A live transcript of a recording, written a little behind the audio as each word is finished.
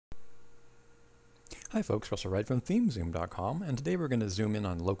Hi folks, Russell Wright from themezoom.com, and today we're going to zoom in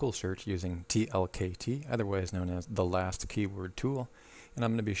on local search using TLKT, otherwise known as the last keyword tool, and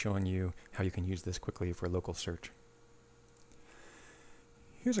I'm going to be showing you how you can use this quickly for local search.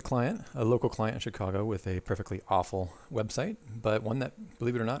 Here's a client, a local client in Chicago with a perfectly awful website, but one that,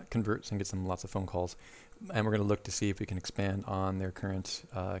 believe it or not, converts and gets them lots of phone calls. And we're going to look to see if we can expand on their current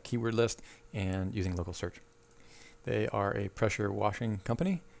keyword list and using local search. They are a pressure washing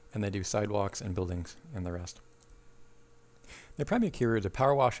company, and they do sidewalks and buildings and the rest. Their primary keywords are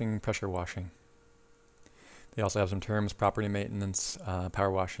power washing, pressure washing. They also have some terms: property maintenance,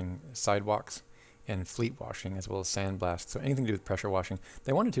 power washing, sidewalks, and fleet washing, as well as sandblast. So anything to do with pressure washing.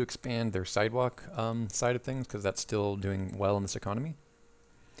 They wanted to expand their sidewalk side of things because that's still doing well in this economy.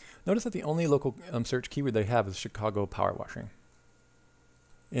 Notice that the only local search keyword they have is Chicago power washing.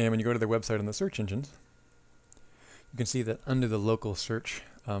 And when you go to their website on the search engines, you can see that under the local search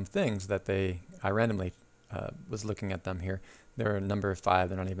things that I randomly was looking at them here, they're number 5,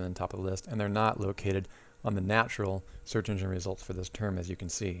 they're not even on the top of the list, and they're not located on the natural search engine results for this term, as you can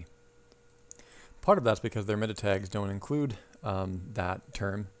see. Part of that's because their meta tags don't include that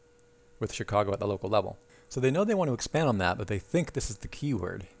term with Chicago at the local level. So they know they want to expand on that, but they think this is the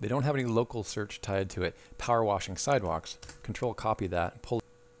keyword. They don't have any local search tied to it. Power washing sidewalks. Control copy that, pull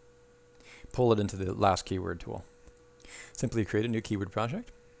it into the last keyword tool. Simply create a new keyword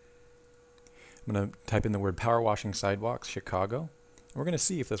project. I'm going to type in the word power washing sidewalks Chicago. And we're going to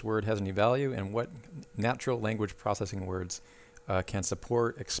see if this word has any value and what natural language processing words can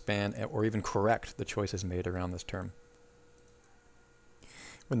support, expand, or even correct the choices made around this term.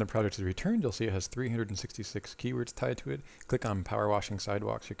 When the project is returned, you'll see it has 366 keywords tied to it. Click on power washing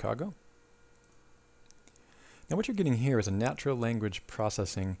sidewalks Chicago. Now what you're getting here is a natural language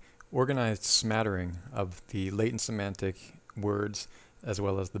processing organized smattering of the latent semantic words, as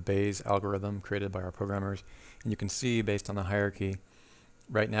well as the Bayes algorithm created by our programmers. And you can see, based on the hierarchy,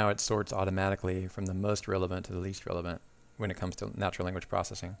 right now it sorts automatically from the most relevant to the least relevant when it comes to natural language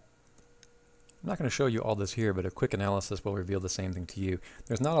processing. I'm not going to show you all this here, but a quick analysis will reveal the same thing to you.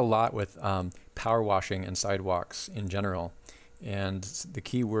 There's not a lot with power washing and sidewalks in general, and the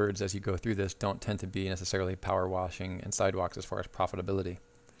keywords as you go through this don't tend to be necessarily power washing and sidewalks as far as profitability.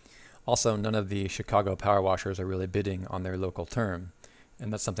 Also, none of the Chicago power washers are really bidding on their local term,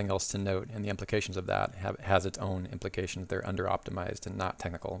 and that's something else to note, and the implications of that has its own implications. They're under-optimized and not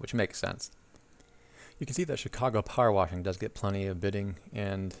technical, which makes sense. You can see that Chicago power washing does get plenty of bidding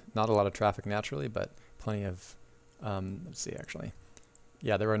and not a lot of traffic naturally, but plenty of, let's see actually.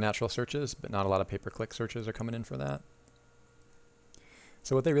 Yeah, there are natural searches, but not a lot of pay-per-click searches are coming in for that.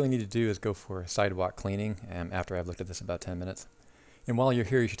 So what they really need to do is go for sidewalk cleaning, after I've looked at this about 10 minutes. And while you're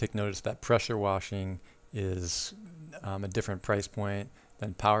here, you should take notice that pressure washing is a different price point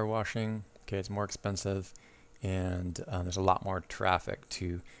than power washing. Okay, it's more expensive, and there's a lot more traffic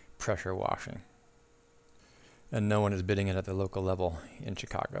to pressure washing. And no one is bidding it at the local level in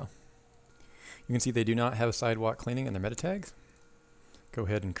Chicago. You can see they do not have sidewalk cleaning in their meta tags. Go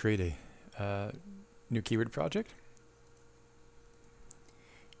ahead and create a new keyword project.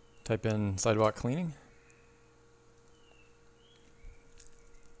 Type in sidewalk cleaning.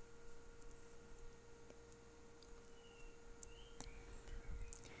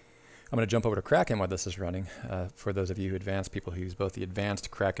 I'm going to jump over to Kraken while this is running. For those of you advanced people who use both the advanced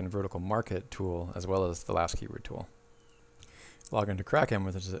Kraken vertical market tool as well as the last keyword tool. Log into Kraken,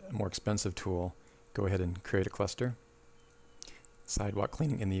 which is a more expensive tool. Go ahead and create a cluster. Sidewalk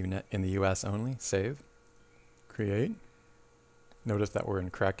cleaning in the US only. Save. Create. Notice that we're in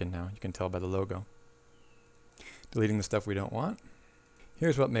Kraken now. You can tell by the logo. Deleting the stuff we don't want.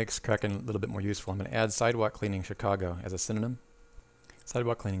 Here's what makes Kraken a little bit more useful. I'm going to add sidewalk cleaning Chicago as a synonym.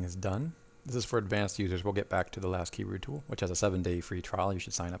 Sidewalk cleaning is done. This is for advanced users. We'll get back to the last keyword tool, which has a 7-day free trial you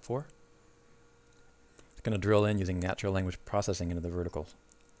should sign up for. It's going to drill in using natural language processing into the verticals.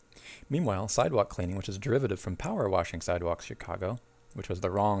 Meanwhile, sidewalk cleaning, which is a derivative from power washing sidewalks Chicago, which was the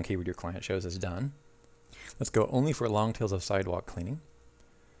wrong keyword your client chose, is done. Let's go only for long tails of sidewalk cleaning.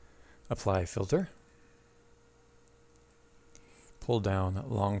 Apply filter. Pull down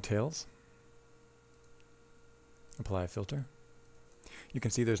long tails. Apply filter. You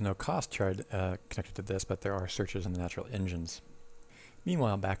can see there's no cost connected to this, but there are searches in the natural engines.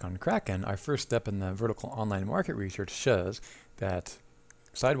 Meanwhile, back on Kraken, our first step in the vertical online market research shows that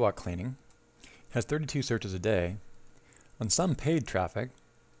sidewalk cleaning has 32 searches a day. On some paid traffic,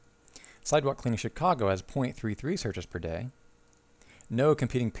 sidewalk cleaning Chicago has 0.33 searches per day. No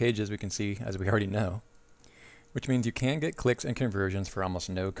competing pages we can see, as we already know, which means you can get clicks and conversions for almost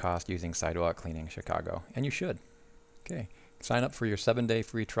no cost using sidewalk cleaning Chicago, and you should. Okay. Sign up for your 7-day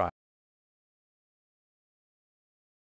free trial.